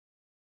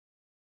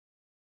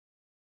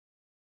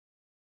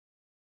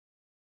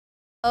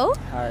Oh,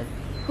 Hi.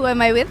 who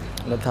am I with?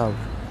 Lethabo.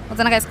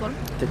 What's the high school?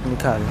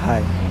 Technical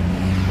High.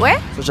 Where?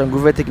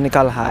 Soshanguve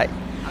Technical High.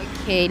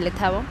 Okay,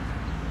 Lethabo.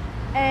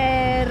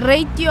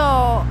 Rate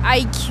your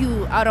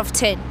IQ out of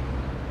 10.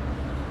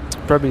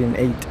 Probably an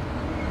 8.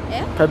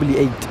 Yeah? Probably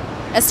 8.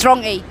 A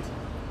strong 8.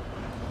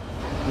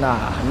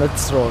 Nah, not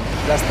strong.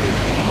 Just 8.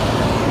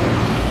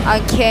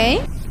 Okay.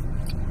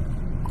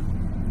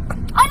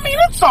 I mean,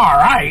 it's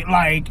alright,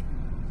 like.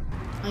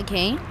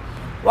 Okay.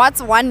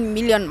 What's 1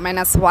 million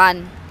minus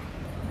 1?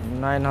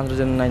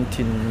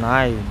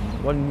 999.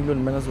 1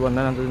 million minus 1,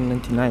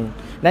 999.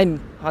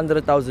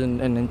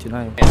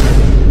 900,099.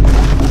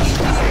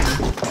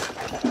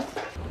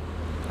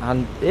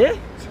 And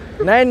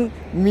 9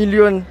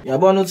 million.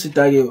 Yabona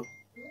utsitake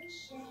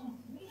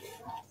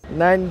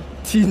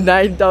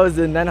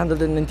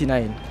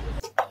 99,999.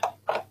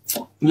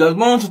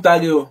 Uyabona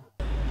utsitake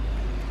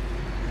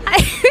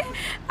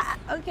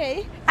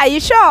Okay. Are you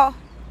sure?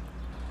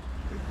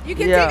 You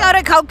can Yeah. take out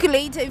a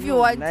calculator if you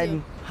want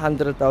to.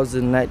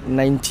 900,000,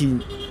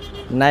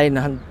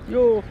 900.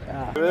 Yo.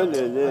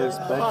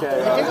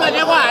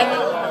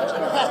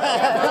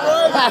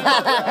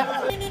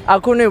 I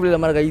couldn't really I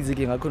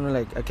couldn't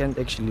I can't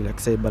actually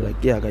say, but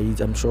yeah,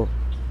 I'm sure.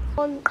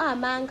 Come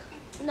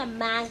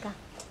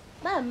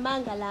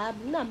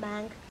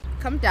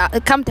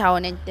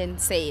down and then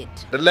say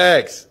it.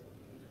 Relax.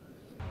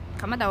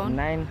 Come down.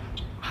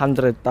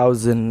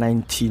 900,000,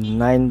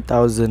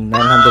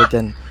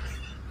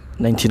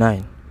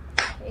 99,999.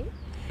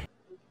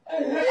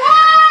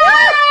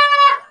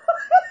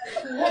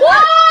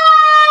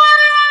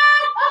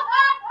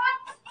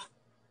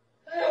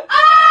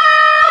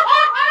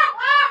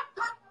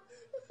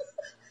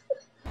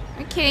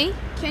 Okay,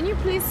 can you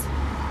please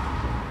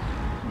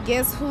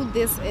guess who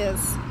this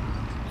is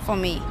for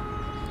me?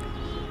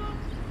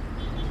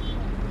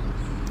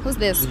 Who's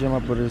this? DJ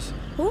Maporis.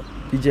 Who?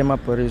 DJ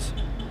Maporis.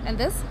 And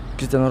this?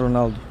 Cristiano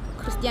Ronaldo.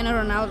 Cristiano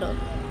Ronaldo.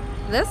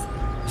 This?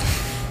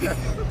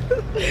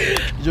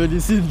 Johnny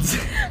Sins.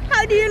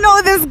 How do you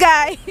know this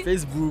guy?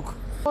 Facebook.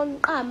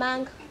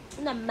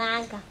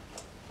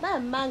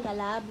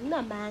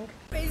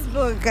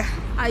 Facebook.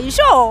 Are you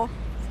sure?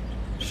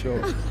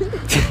 Sure.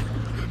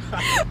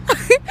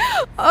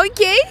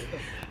 Okay.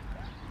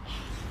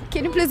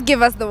 Can you please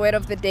give us the word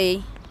of the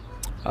day?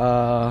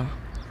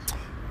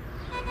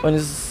 When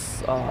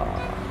is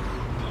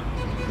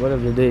word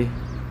of the day?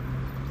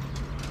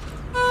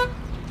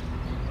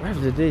 Word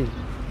of the day.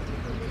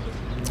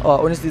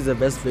 Oh, honesty is the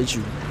best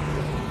virtue.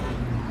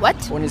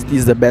 What? Honesty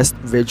is the best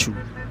virtue.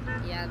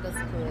 Yeah, that's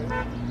cool.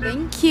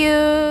 Thank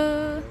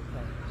you.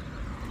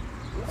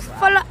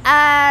 Follow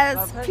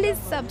us. Please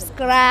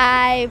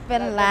subscribe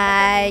and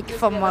like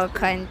for more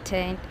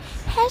content.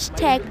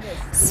 Hashtag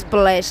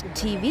Splash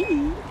TV.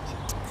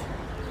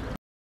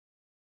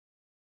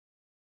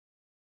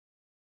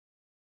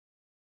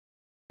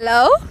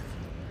 Hello?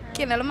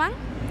 Kinalo man?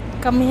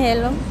 Come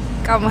hello.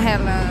 Come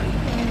hello.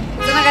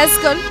 What's the high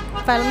school?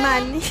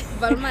 Palmani.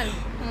 Valman.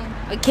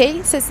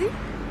 Okay, Ceci?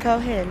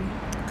 Kauhel.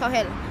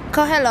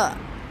 Kohelo.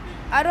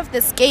 Out of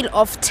the scale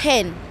of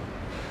 10,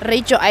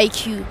 rate your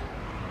IQ.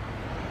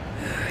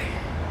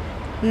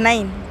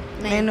 9.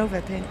 9 over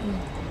 10.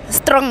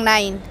 Strong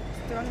 9.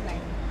 Strong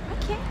 9.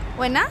 Okay.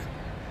 Winner?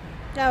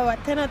 Yeah,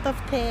 10 out of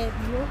 10.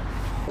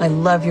 I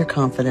love your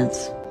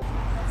confidence.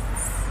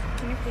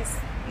 Can you please?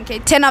 Okay,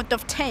 10 out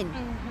of 10.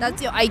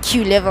 That's your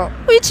IQ level.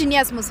 Which in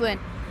years must win?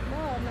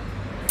 No.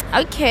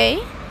 Okay.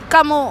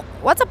 Kamo,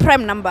 what's a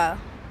prime number?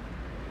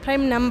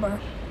 Prime number.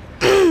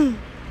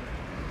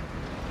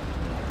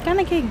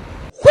 Kana king.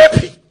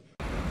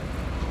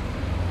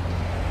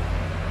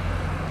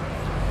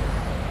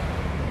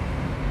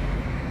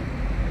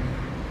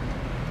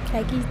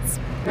 Like it.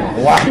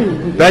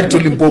 Wow. Back to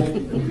Limpopo.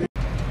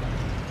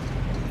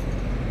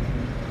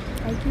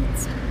 Like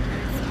it.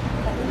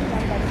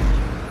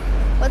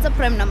 What's a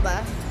prime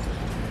number?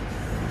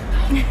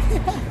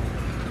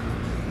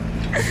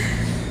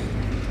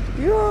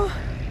 Yo.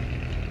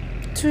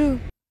 2.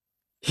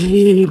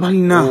 Hey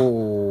banna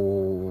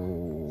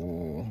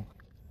Oh.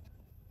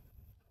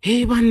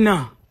 Hey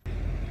banna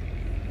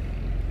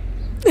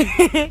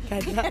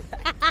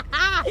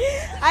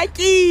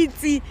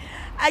Akitsi.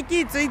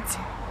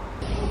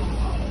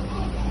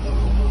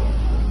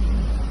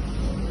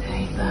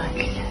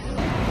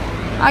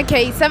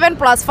 Okay, 7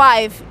 plus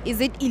 5. Is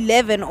it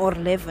 11 or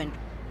 11?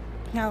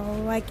 No,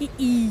 like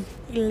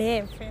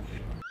 11.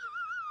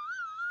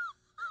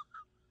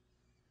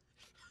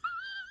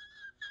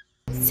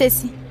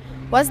 Ceci,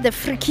 what's the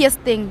freakiest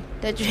thing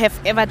that you have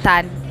ever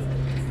done?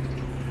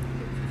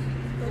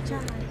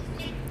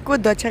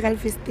 Good dodge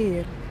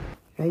kalfistir.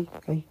 Hey.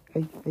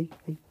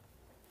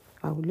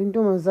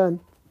 Awulinto mazan.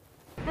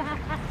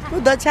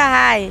 Good dodge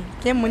high.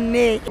 Ke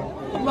munne.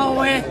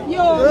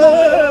 Yo.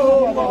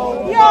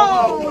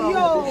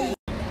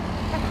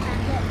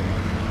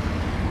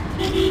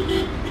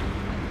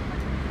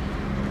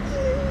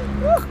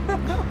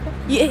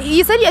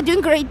 You said you're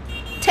doing grade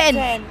 10.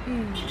 10.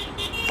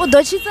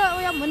 Udochisa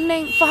oya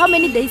morning for how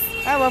many days?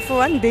 For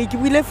 1 day,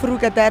 we left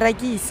fruit at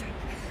Arakis.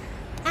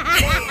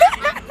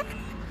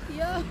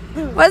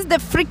 What's the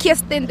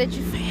freakiest thing that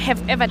you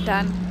have ever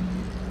done?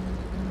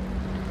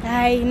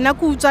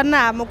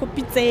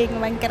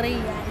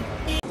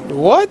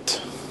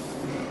 What?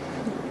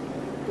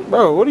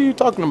 Bro, what are you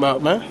talking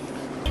about, man?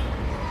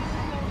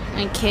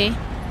 Okay.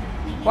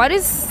 What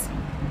is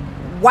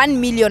 1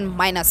 million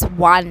minus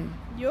 1?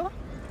 Yo.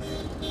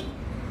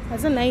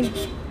 That's a 9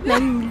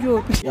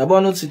 million.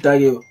 Yabo no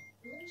sitage yo.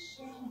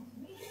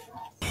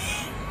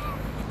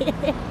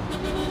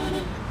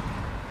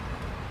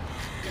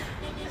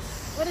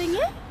 What are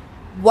you?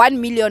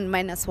 1 million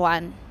minus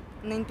 1.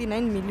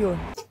 99 million.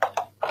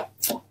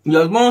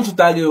 Yabo no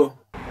sitage yo.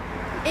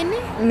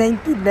 Any?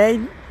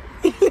 99.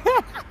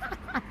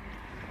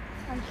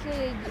 I'm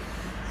sure.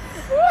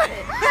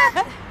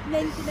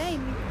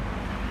 99.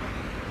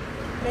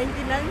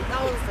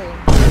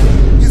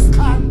 99,000. It's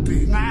can't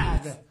be,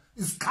 nada.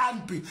 It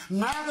can't be.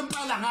 Nada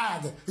mpala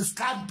nada. It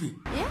can't be.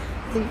 Yeah?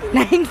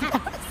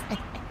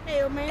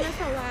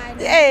 9,000.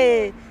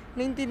 Hey,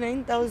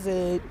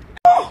 99,000.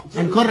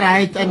 And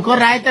correct.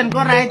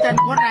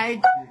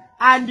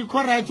 And you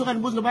correct. You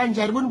can boost the bunch.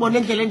 I wouldn't want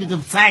to end the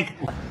fact.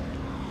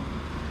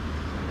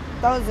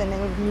 1,000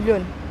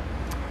 million.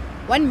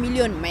 1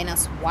 million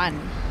minus 1.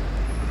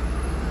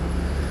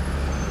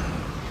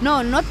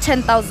 No, not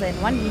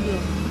 10,000. 1 million.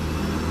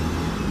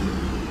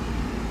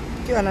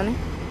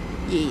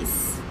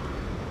 Yes.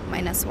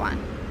 Minus 1.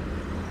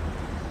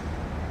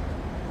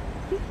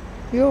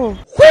 Yo.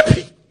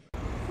 Sorry.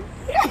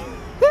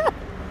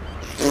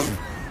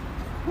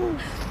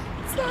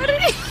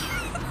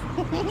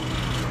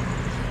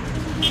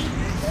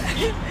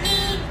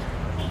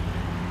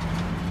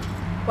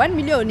 $1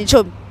 million ni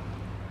chom.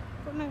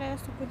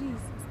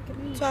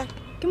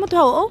 Ke motho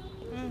hao o?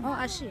 Oh,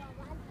 ashi.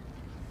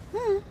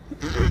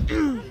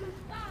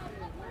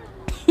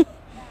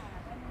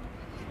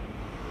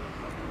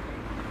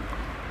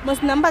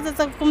 Mas number that's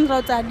a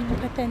kumra tsa di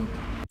pattern.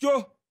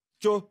 Cho.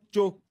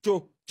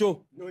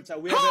 No, it's a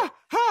weird.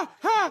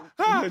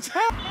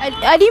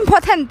 Adi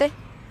important.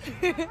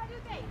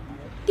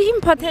 Di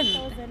important.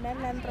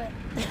 1,900.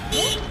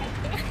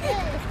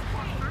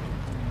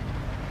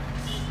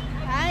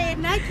 Hi,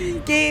 Naki.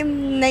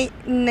 Game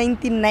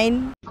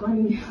 99.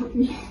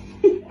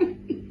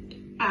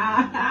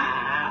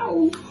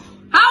 How?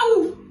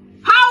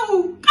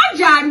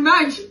 Kajan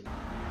much.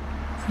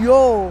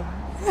 Yo.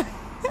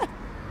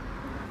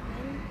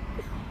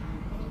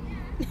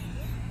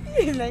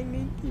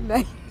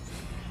 999.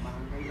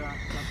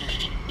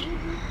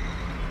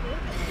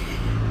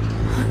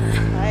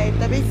 Ay,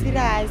 tabi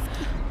serious.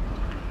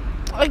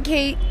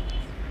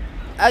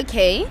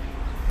 Okay.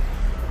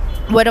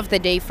 Word of the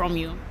day from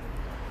you.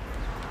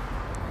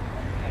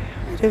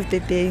 Word of the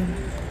day.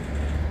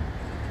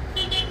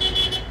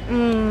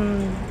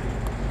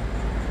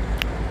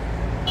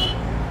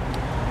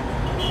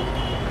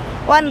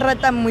 One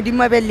rata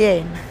mudima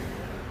belien.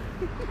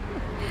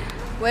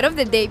 Word of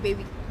the day,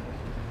 baby.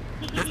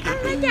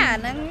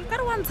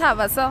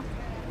 So,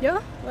 yo,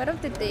 word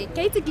of the day.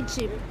 Kaiti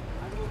kichip.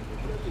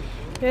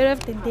 Word of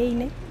the day,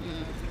 ne?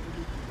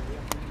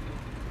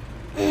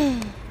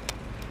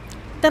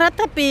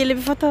 Trata pele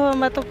before to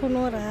mato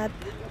kuno rata.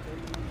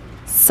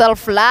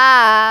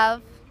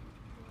 Self-love.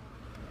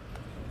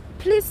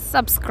 Please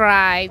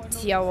subscribe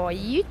to our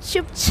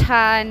YouTube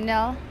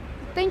channel.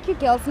 Thank you,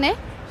 girls, ne?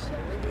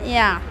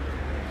 Yeah.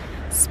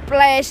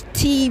 Splash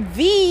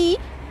TV.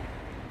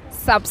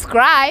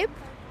 Subscribe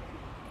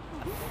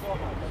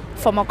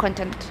for more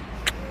content.